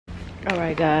All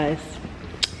right, guys.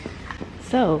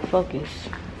 So focus.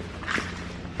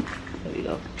 There we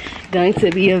go. Going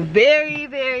to be a very,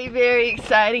 very, very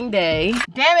exciting day.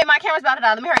 Damn it, my camera's about to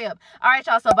die. Let me hurry up. All right,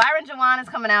 y'all. So Byron Juane is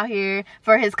coming out here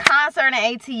for his concert in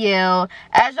ATL.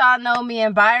 As y'all know, me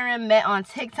and Byron met on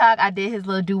TikTok. I did his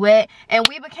little duet, and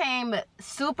we became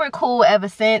super cool ever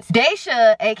since.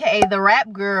 Daisha, aka the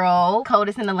rap girl,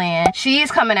 coldest in the land, she's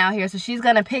coming out here, so she's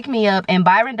gonna pick me up, and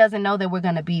Byron doesn't know that we're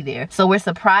gonna be there. So we're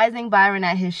surprising Byron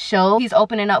at his show. He's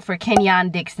opening up for Kenyon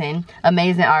Dixon,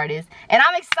 amazing artist, and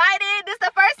I'm excited. This is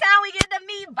the first time we get to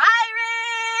meet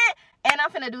Byron, and I'm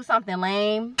finna do something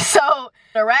lame. So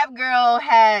the rap girl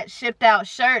had shipped out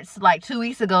shirts like 2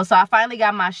 weeks ago, so I finally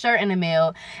got my shirt in the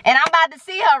mail, and I'm about to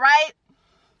see her, right?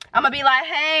 I'm gonna be like,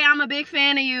 hey, I'm a big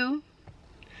fan of you.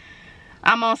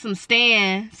 I'm on some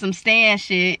stan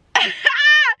shit.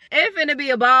 It's finna be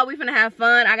a ball. We finna have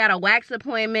fun. I got a wax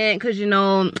appointment because, you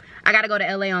know, I gotta go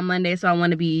to LA on Monday, so I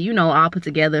want to be, you know, all put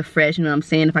together, fresh, you know what I'm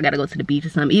saying, if I gotta go to the beach or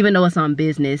something, even though it's on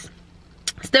business.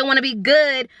 Still want to be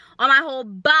good on my whole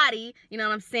body, you know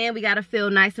what I'm saying? We gotta feel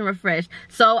nice and refreshed.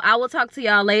 So I will talk to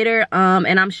y'all later,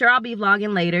 and I'm sure I'll be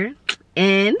vlogging later,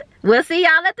 and we'll see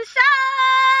y'all at the show.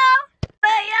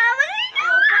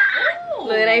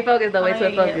 Look, it ain't focused though. Wait till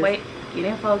it focus. Wait, get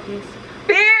in focus.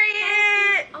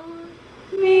 Period.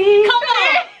 Me. Come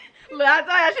on. Look, I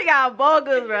told you she got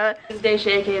bogus, bro. This is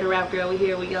Daisha, aka the rap girl. We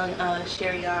here with young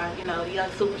Sherrionn, you know, the young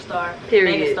superstar,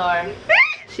 Period. mega star.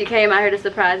 She came out here to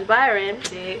surprise Byron.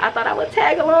 I thought I would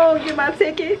tag along, get my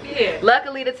ticket. Yeah.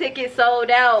 Luckily, the ticket sold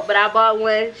out, but I bought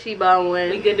one. She bought one.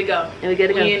 We good to go. And we good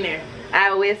to go. We in there.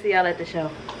 All right, we'll see y'all at the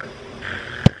show.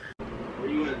 Where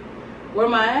you at? Where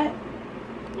am I at?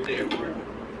 The airport?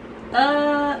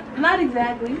 Not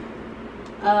exactly.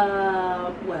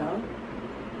 Well.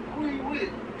 Who are you with?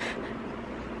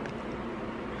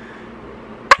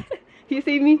 You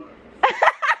see me?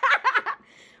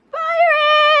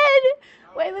 Byron!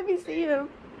 Wait, let me see him.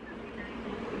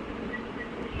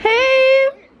 Hey!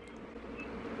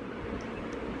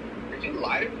 Did you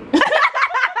lie to me?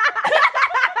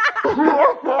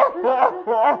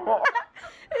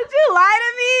 Did you lie to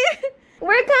me?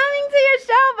 We're coming to your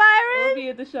show, Byron. We'll be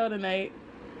at the show tonight.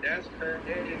 That's crazy.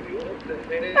 What the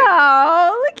heck?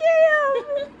 Oh, look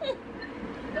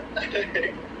at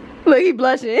him. Look, he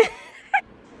blushing.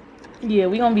 Yeah,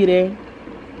 we gonna be there.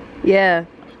 Yeah.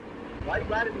 Why you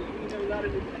lie to me? You never lied to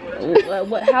me before.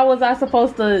 What? How was I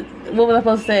supposed to? What was I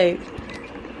supposed to say?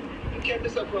 You kept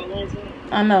this up for a long time.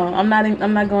 I know. I'm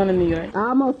not going to New York. I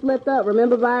almost slipped up.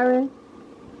 Remember, Byron?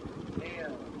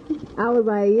 Damn. I was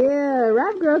like, yeah,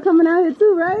 rap girl coming out here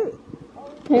too, right?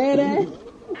 Hear that?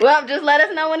 Well, just let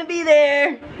us know when to be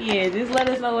there. Yeah, just let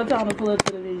us know what time to pull up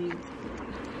to the venue.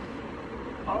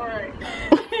 Alright.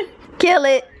 Kill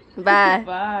it. Bye.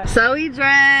 Bye. So we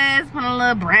dressed, put a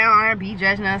little brown R&B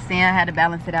dress, you know what I'm saying? I had to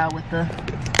balance it out with the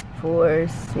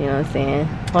force, you know what I'm saying?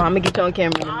 Well, I'm gonna get you on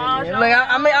camera in a minute. Look,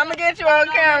 I'm gonna get you on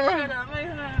camera.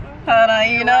 Hold on,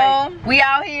 you know? We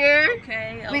out here.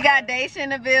 Okay. We got Daisha in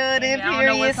the building, Yeah, I don't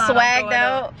know what period, sign I'm swagged throwing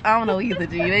out. up. I don't know either,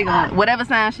 G. They gonna, whatever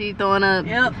sign she throwing up,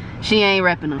 Yep. she ain't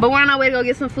repping them. But we're on our way to go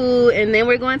get some food, and then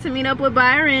we're going to meet up with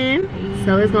Byron.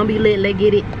 So it's gonna be lit, let's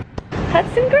get it.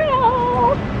 Hudson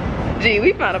Grill. Gee,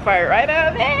 we found a part right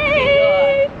up.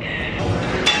 Hey!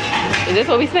 Is this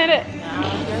what we sent it?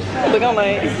 Look, I'm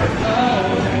like.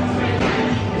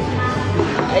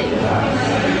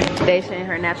 Daisha in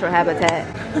her natural habitat.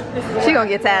 She gonna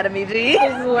get tired of me, G.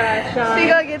 This is where I shine. She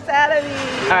gonna get tired of me.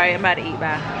 Alright, I'm about to eat,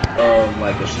 bye.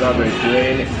 Like a strawberry puree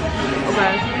in it.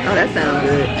 Okay. Oh, that sounds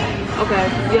good. Okay.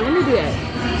 Yeah, let me do that.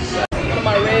 For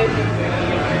my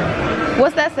ribs.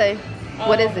 What's that say?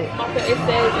 What is it? It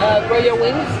says, grow your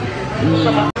wings.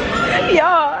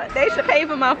 Y'all, they should pay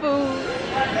for my food.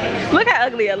 Look how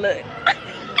ugly I look.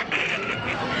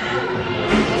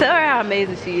 Tell her how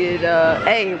amazing she is.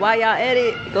 Hey, while y'all at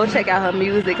it, go check out her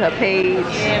music, her page.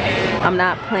 Yeah, I'm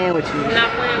not playing with you. I'm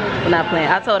not playing with you. I'm not playing.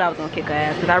 I told her I was gonna kick her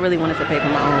ass because I really wanted to pay for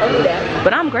my own food.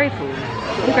 But I'm grateful.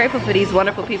 I'm grateful for these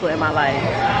wonderful people in my life.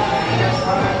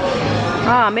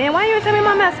 Oh man, why you didn't tell me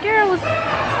my mascara was...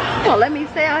 Oh, let me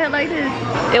stay out here like this.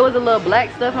 It was a little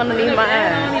black stuff underneath my I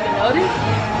don't eye. even notice.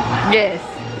 Yes,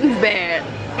 it's bad.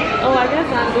 Oh, I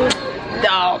guess I do.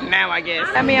 Oh, now I guess.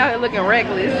 I mean, out here looking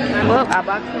reckless. Well, I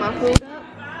boxed my food up.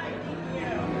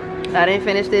 I didn't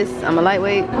finish this. I'm a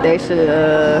lightweight. They should,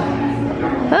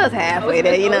 that was halfway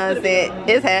there, you know what I'm saying?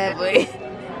 It's halfway.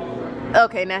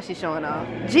 Okay, now she's showing off.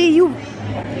 Gee, you...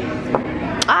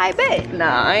 I bet.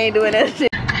 Nah, I ain't doing that shit.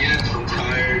 Yes, I'm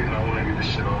tired and I want to get the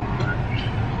shit over.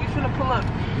 We finna pull up.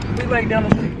 We like down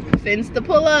the street. Fins to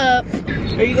pull up.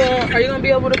 Are you gonna be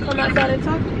able to come outside and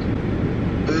talk?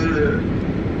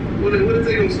 What is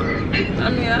they gonna start? I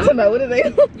mean, What is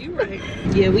they? you right.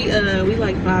 Yeah, we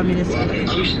like 5 minutes away.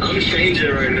 I'm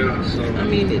changing right now, so. I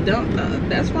mean, it don't.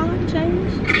 That's fine.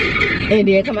 Change. And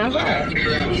then come I outside. gotta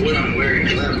figure out what I'm wearing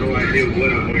because I have no idea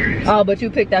what I'm wearing. Oh, but you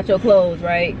picked out your clothes,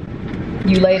 right?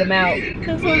 You laid them out.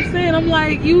 That's what I'm saying. I'm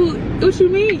like, what you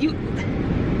mean?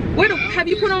 Have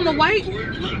you put on the white?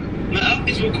 My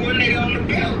outfits were coordinated on the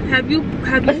belt. Have you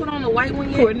put on the white one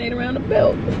yet? Coordinate around the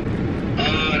belt.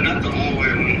 Not the all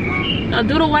white one. Now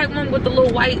do the white one with the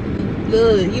little white,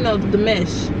 you know, the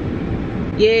mesh.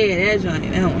 Yeah, that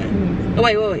joint, that one. Oh,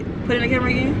 wait. Put it in the camera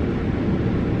again.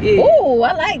 Yeah. Ooh,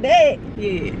 I like that.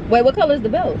 Yeah. Wait, what color is the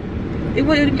belt? It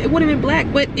would have been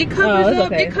black, but it covers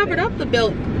up. Okay. It covered up the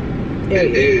belt.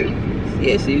 It is.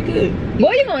 Yeah, so you good.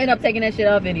 Boy, you gonna end up taking that shit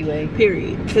off anyway.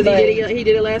 Period. Because he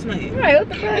did it last night. Right, what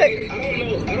the fuck? I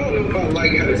don't know if I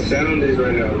like how the sound is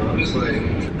right now. I'm just like.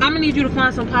 I'm gonna need you to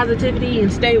find some positivity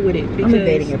and stay with it. Because, I'm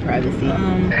invading your privacy.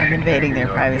 I'm invading their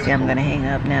privacy. I'm gonna hang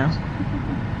up now.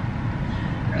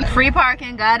 Free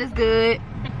parking. God is good.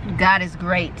 God is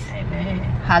great. Amen.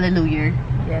 Hallelujah.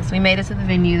 Yes, we made it to the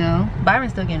venue though.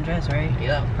 Byron's still getting dressed, right?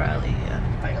 Yeah, probably. Yeah.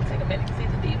 Probably gonna take a minute to see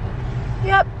the diva.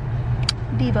 Yep.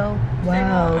 Devo.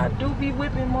 Wow. I do be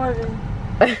whipping Marvin.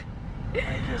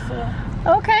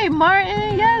 Okay,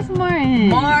 Martin. Yes, Martin.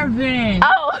 Marvin.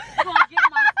 Oh. I'm gonna get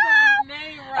my son's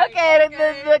name right. Okay,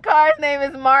 the car's name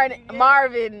is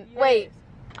Marvin. Wait,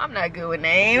 I'm not good with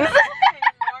names.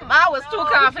 I was too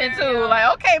confident too. Like,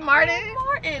 okay, Martin.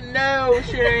 Martin, no,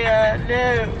 Sherrionn,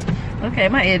 no. Okay,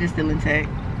 my head is still intact.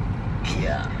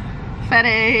 Yeah. Fat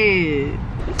head.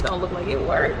 This don't look like it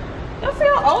worked. Y'all see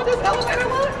how old this elevator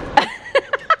looks? I'm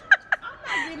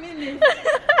not getting in this.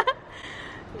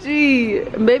 Gee,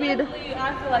 maybe I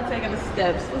feel like taking the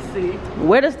steps. Let's see.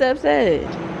 Where the steps at?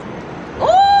 Ooh,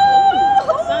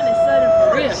 the sun is setting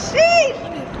for real. Sheesh.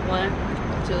 1,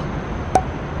 2.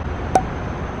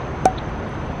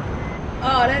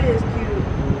 Oh, that is cute.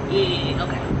 Yeah,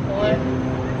 okay. 1,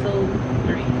 2,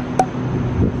 3.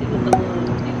 See what the little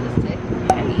stick.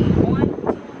 Hey, 1, 2,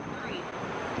 3.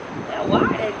 That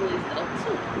wide angle is though,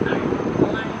 2. Alright.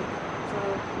 1,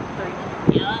 2,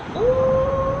 3. Yeah. Ooh.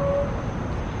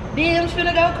 DM's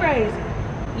finna go crazy.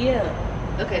 Yeah.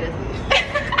 Okay, that's it.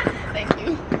 Thank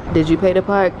you. Did you pay the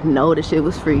park? No, the shit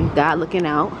was free. God looking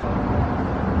out.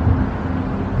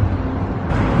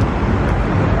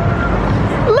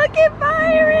 Look at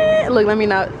Byron. Look, let me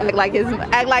not act like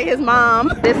his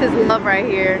mom. This is love right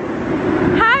here.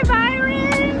 Hi,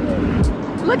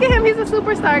 Byron. Look at him. He's a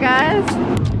superstar, guys.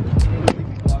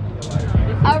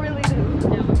 I really do.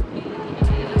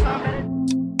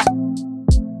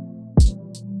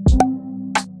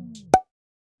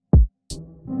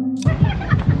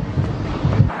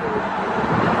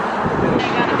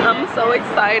 I'm so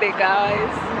excited, guys.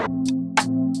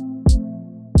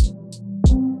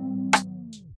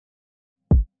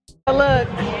 Look,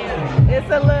 it's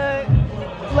a look.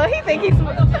 Look, he think he's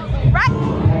right.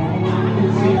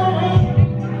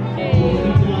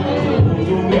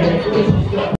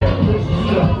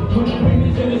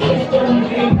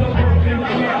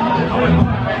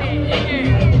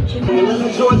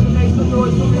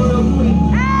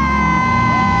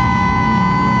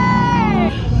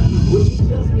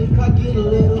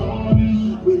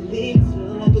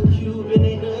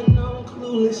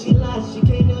 She lies, she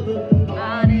can't never be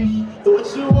honest. What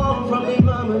you want from me,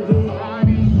 mama, be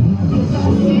honest. Cause I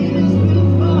see this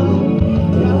before.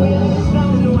 Now we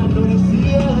understand, no, I know they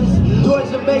see us.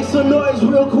 Georgia, make some noise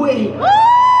real quick.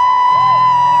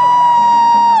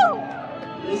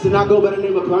 Listen, I go by the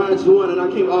name of Byron Juane, and I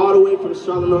came all the way from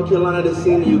Charlotte, North Carolina to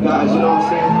see you guys, you know what I'm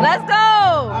saying? Let's go!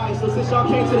 Alright, so since y'all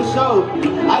came to the show,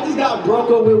 I just got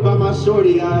broke up with by my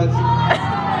shorty, guys.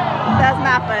 That's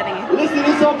not funny. Listen,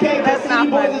 it's okay, because City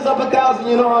Boys is up 1,000,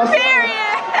 you know what I'm saying? Period!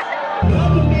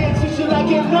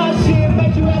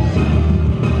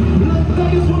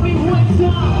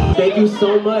 Thank you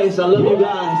so much. I love you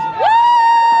guys.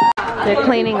 They're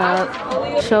cleaning up.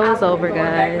 Show is over,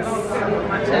 guys.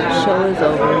 Show is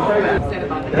over.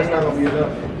 That's not gonna be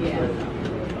enough.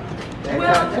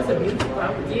 Well, that's a beautiful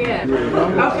property. Yeah.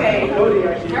 Okay.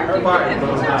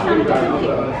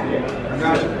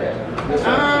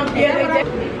 Yeah, they did.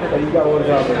 You got one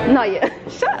job. Not yet.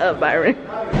 Shut up, Byron.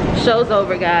 Show's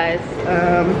over, guys.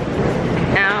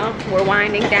 Now we're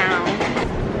winding down.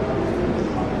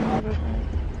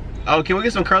 Oh, can we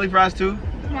get some curly fries too?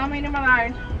 Small, medium, or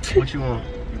large? What you want?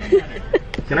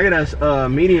 Can I get a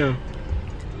medium?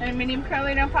 And medium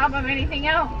curly, no problem. Anything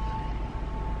else?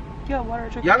 You got water?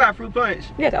 Y'all got fruit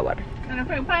punch? Yeah, I got water. And a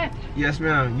fruit punch? Yes,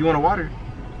 ma'am. You want a water?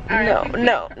 No.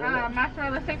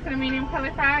 Mozzarella sticks and a medium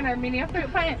curly fry and a medium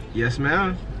fruit punch. Yes,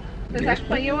 ma'am. Does that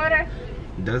play your order?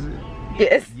 Does it?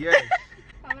 Yes. Yes.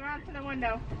 Pull around to the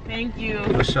window. Thank you.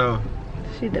 For sure.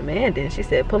 She demanded. She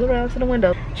said, pull around to the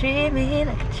window. Treat me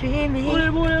like you treat me.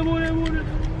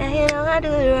 And you know I do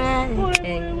it right.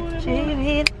 And treat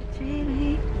me like you treat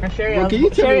me. Well, can you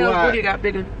tell me why? Booty got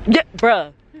bigger. Yeah,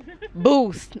 bruh.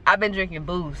 Boost. I've been drinking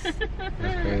Boost.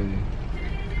 That's crazy.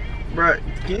 Bruh,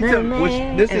 can you tell me which,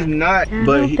 this is not,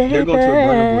 but they're going to a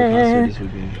Burna Boy concert this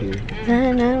weekend here.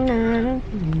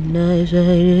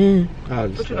 I'll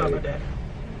just What you know about that?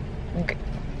 Okay.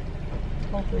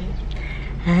 Hopefully.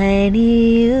 I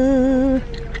need you,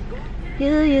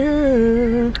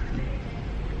 you.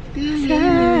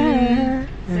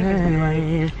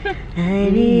 I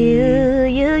need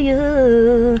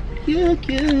you.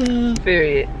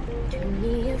 Period.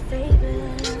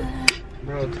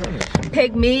 Bro, tell me.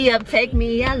 Pick me up, take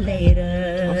me out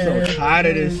later. I'm so tired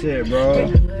of this shit,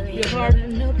 bro. You're hard to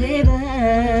know, baby.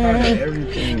 Tired of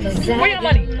everything. Where your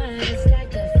money?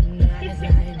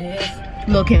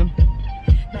 Look him.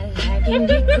 What y'all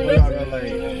got, like,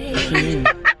 what you mean?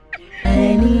 I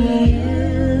need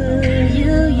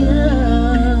you,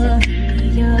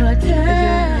 your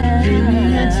time. Give me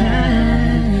your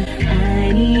time. I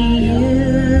need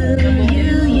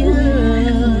you,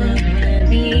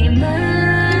 be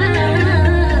mine.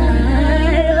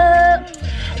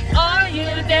 Are you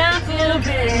down to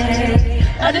play?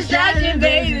 A distraction,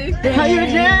 baby. Are you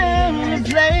down to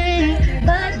play?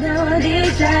 But don't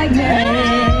distract me.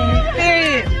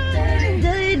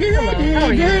 How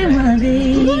are you?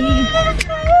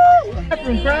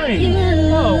 I'm crying.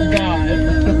 Oh, God.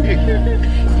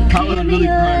 I was really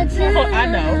crying. Oh, I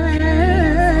know.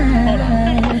 Hold on.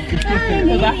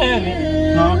 Because I have it.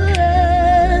 Huh?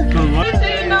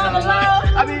 Sitting all alone.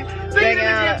 I mean, hey,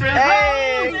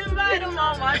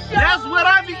 that's what I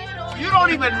be. You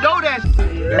don't even know that.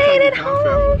 Made it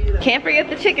home. Can't forget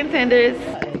the chicken tenders.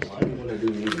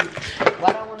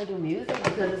 Why do I want to do music?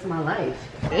 Because it's my life.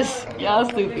 Y'all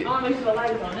stupid.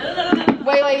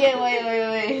 Wait.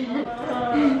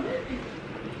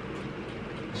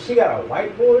 She got a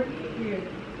whiteboard? Yeah.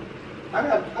 I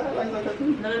got like that too.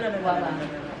 No.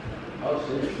 Oh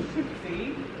shit.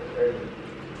 See?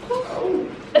 Oh.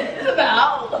 It's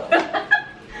about.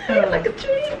 Like a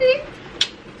tree.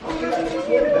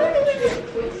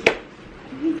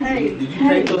 Hey, did you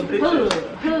take those pictures?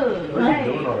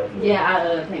 Yeah, I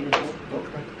take the pictures.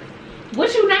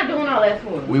 What you not doing all that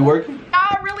for? We working?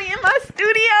 Y'all really in my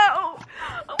studio.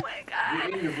 Oh my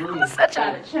God. I'm such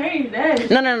a change that.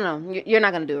 No. You're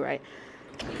not gonna do it right.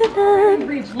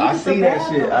 I see that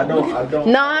shit. I don't.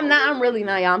 No, I'm not. I'm really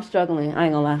not. Y'all, I'm struggling. I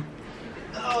ain't gonna lie.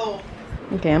 No.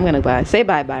 Okay, I'm gonna bye. Say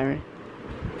bye, Byron.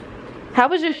 How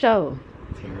was your show?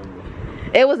 Terrible.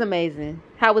 It was amazing.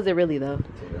 How was it really though?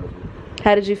 Terrible.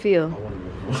 How did you feel?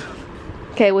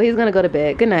 Okay, well he's gonna go to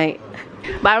bed. Good night.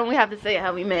 Byron, we have to say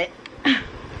how we met.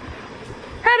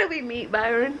 How did we meet,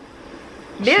 Byron?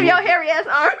 Damn your hairy ass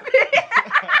armpit.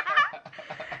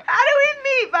 How did we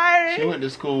meet, Byron? She went to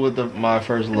school with my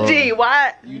first love. Gee,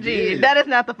 why? You Gee, did. that is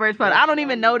not the first part. I don't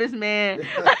even know this man.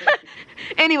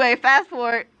 Anyway, fast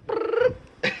forward.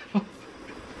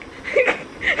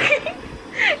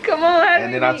 Come on, how did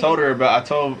And we then I meet? told her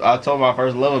about. I told my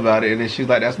first love about it, and then she's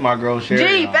like, "That's my girl, Sherrionn."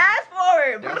 Gee, fast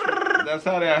forward. That's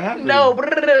how that happened. No.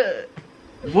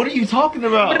 What are you talking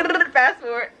about? Fast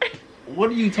forward. What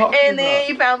are you talking And about? then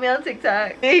you found me on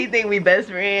TikTok. He think we best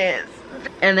friends.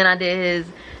 And then I did his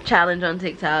challenge on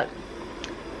TikTok.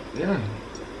 Yeah,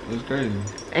 it was crazy.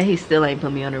 And he still ain't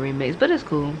put me on the remix, but it's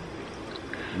cool.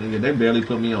 Nigga, they barely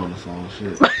put me on the song.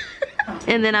 Shit.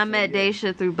 And then I met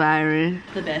Daisha through Byron.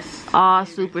 The best. All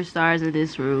superstars of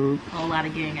this room. A whole lot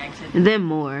of gang activity. And then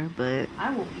more, but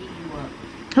I will beat you up.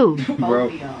 who? Bro,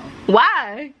 Both of y'all.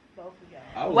 Why? Both of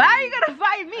y'all. Why are you gonna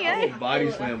fight me? I will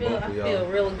body slam both of I y'all. feel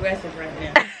real aggressive right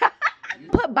now.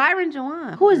 Put Byron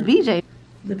Juane. Who is BJ?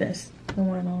 The best. The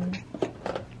one and only.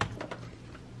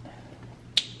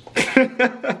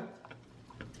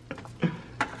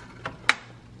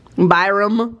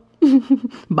 Byron.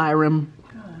 Byron.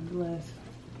 God bless.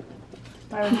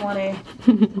 Byron Juane.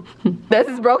 That's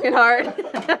his broken heart.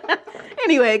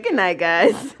 Anyway, good night,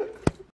 guys.